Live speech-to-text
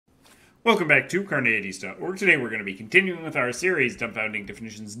Welcome back to Carneades.org. Today we're going to be continuing with our series, Dumbfounding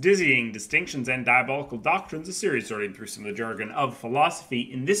Definitions, Dizzying Distinctions, and Diabolical Doctrines, a series sorting through some of the jargon of philosophy.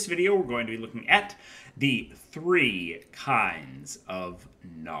 In this video, we're going to be looking at the three kinds of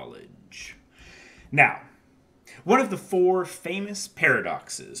knowledge. Now, one of the four famous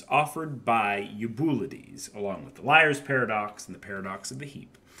paradoxes offered by Eubulides, along with the liar's paradox and the paradox of the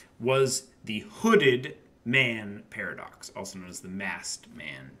heap, was the hooded man paradox, also known as the masked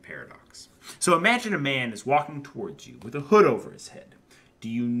man paradox. So imagine a man is walking towards you with a hood over his head. Do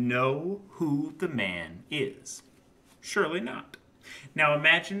you know who the man is? Surely not. Now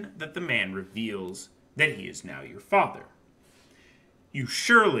imagine that the man reveals that he is now your father. You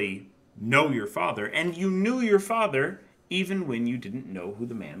surely know your father, and you knew your father even when you didn't know who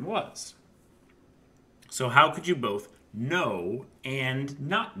the man was. So how could you both know and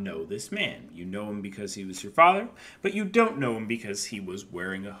not know this man? You know him because he was your father, but you don't know him because he was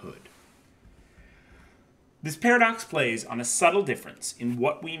wearing a hood. This paradox plays on a subtle difference in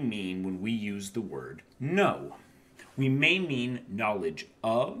what we mean when we use the word know. We may mean knowledge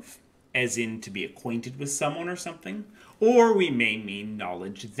of, as in to be acquainted with someone or something, or we may mean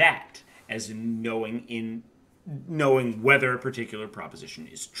knowledge that, as in knowing whether a particular proposition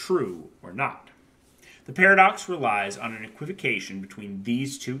is true or not. The paradox relies on an equivocation between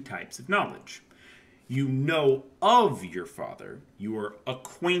these two types of knowledge. You know of your father, you are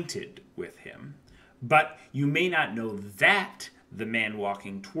acquainted with him, but you may not know that the man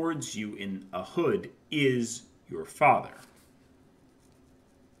walking towards you in a hood is your father.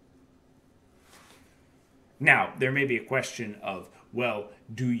 Now, there may be a question of, well,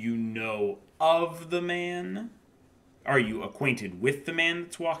 do you know of the man? Are you acquainted with the man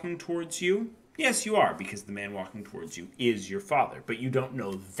that's walking towards you? Yes, you are, because the man walking towards you is your father. But you don't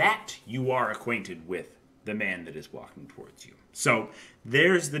know that you are acquainted with the man that is walking towards you. So,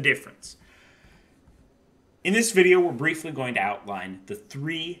 there's the difference. In this video, we're briefly going to outline the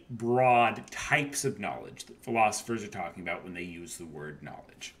three broad types of knowledge that philosophers are talking about when they use the word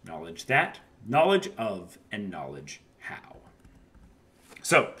knowledge. Knowledge that, knowledge of, and knowledge how.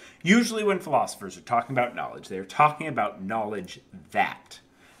 So, usually when philosophers are talking about knowledge, they're talking about knowledge that.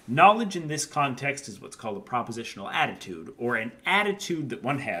 Knowledge in this context is what's called a propositional attitude, or an attitude that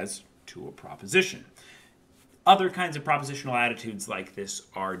one has to a proposition. Other kinds of propositional attitudes like this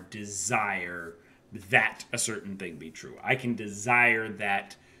are desire that a certain thing be true. I can desire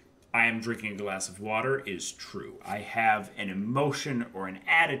that I am drinking a glass of water is true. I have an emotion or an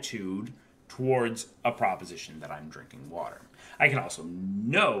attitude towards a proposition that I'm drinking water. I can also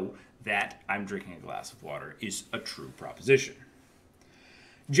know that I'm drinking a glass of water is a true proposition.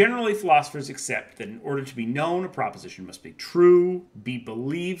 Generally, philosophers accept that in order to be known, a proposition must be true, be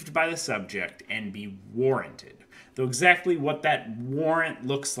believed by the subject, and be warranted. Though exactly what that warrant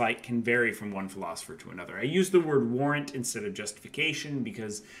looks like can vary from one philosopher to another. I use the word warrant instead of justification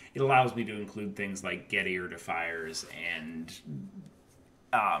because it allows me to include things like Getty or defiers and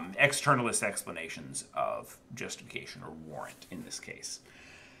externalist explanations of justification or warrant in this case.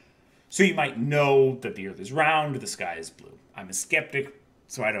 So you might know that the earth is round or the sky is blue. I'm a skeptic,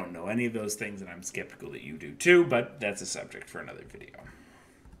 so I don't know any of those things, and I'm skeptical that you do too, but that's a subject for another video.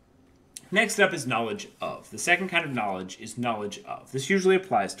 Next up is knowledge of. The second kind of knowledge is knowledge of. This usually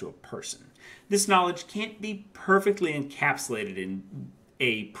applies to a person. This knowledge can't be perfectly encapsulated in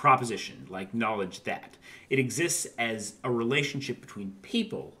a proposition, like knowledge that. It exists as a relationship between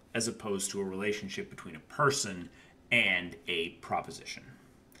people, as opposed to a relationship between a person and a proposition.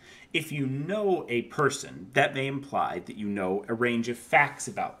 If you know a person, that may imply that you know a range of facts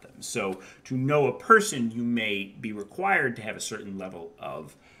about them. So to know a person, you may be required to have a certain level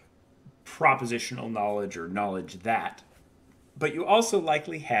of propositional knowledge or knowledge that. But you also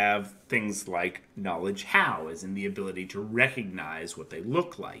likely have things like knowledge how, as in the ability to recognize what they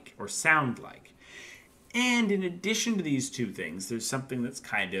look like or sound like. And in addition to these two things, there's something that's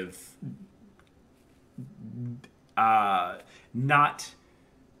kind of not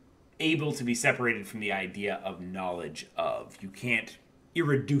able to be separated from the idea of knowledge of. You can't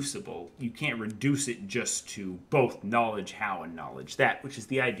reduce it just to both knowledge how and knowledge that, which is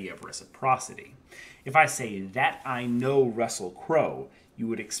the idea of reciprocity. If I say that I know Russell Crowe, you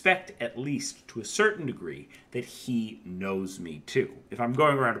would expect, at least to a certain degree, that he knows me too. If I'm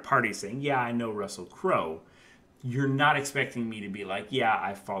going around a party saying, yeah, I know Russell Crowe, you're not expecting me to be like, yeah,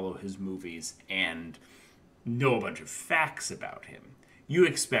 I follow his movies and know a bunch of facts about him. You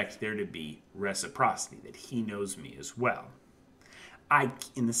expect there to be reciprocity, that he knows me as well.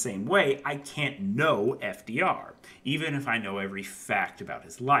 In the same way, I can't know FDR, even if I know every fact about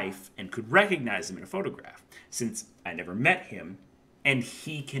his life and could recognize him in a photograph. Since I never met him, and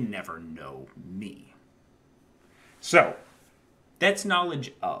he can never know me. So, that's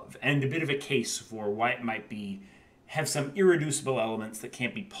knowledge of, and a bit of a case for why it might have some irreducible elements that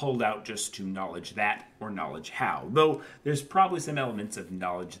can't be pulled out just to knowledge that or knowledge how, though there's probably some elements of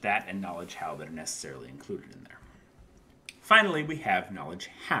knowledge that and knowledge how that are necessarily included in there. Finally, we have knowledge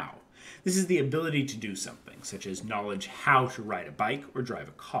how. This is the ability to do something, such as knowledge how to ride a bike or drive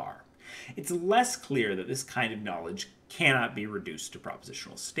a car. It's less clear that this kind of knowledge cannot be reduced to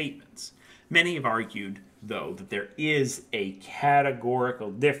propositional statements. Many have argued, though, that there is a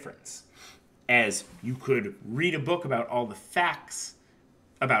categorical difference, as you could read a book about all the facts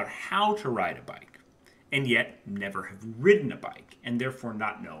about how to ride a bike, and yet never have ridden a bike, and therefore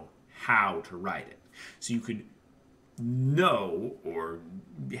not know how to ride it. So you could know or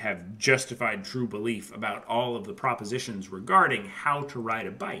have justified true belief about all of the propositions regarding how to ride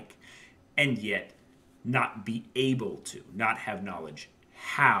a bike, and yet not be able to, not have knowledge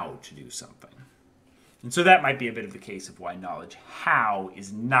how to do something. And so that might be a bit of the case of why knowledge how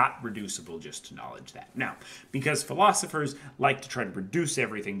is not reducible just to knowledge that. Now, because philosophers like to try to reduce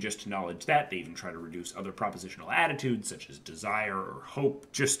everything just to knowledge that, they even try to reduce other propositional attitudes such as desire or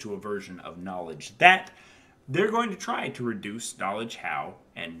hope just to a version of knowledge that, they're going to try to reduce knowledge how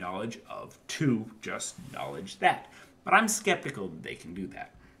and knowledge of to just knowledge that. But I'm skeptical that they can do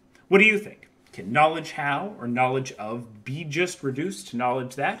that. What do you think? Can knowledge how or knowledge of be just reduced to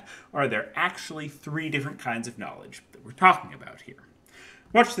knowledge that? Or are there actually three different kinds of knowledge that we're talking about here?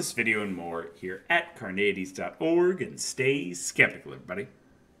 Watch this video and more here at Carneades.org and stay skeptical, everybody.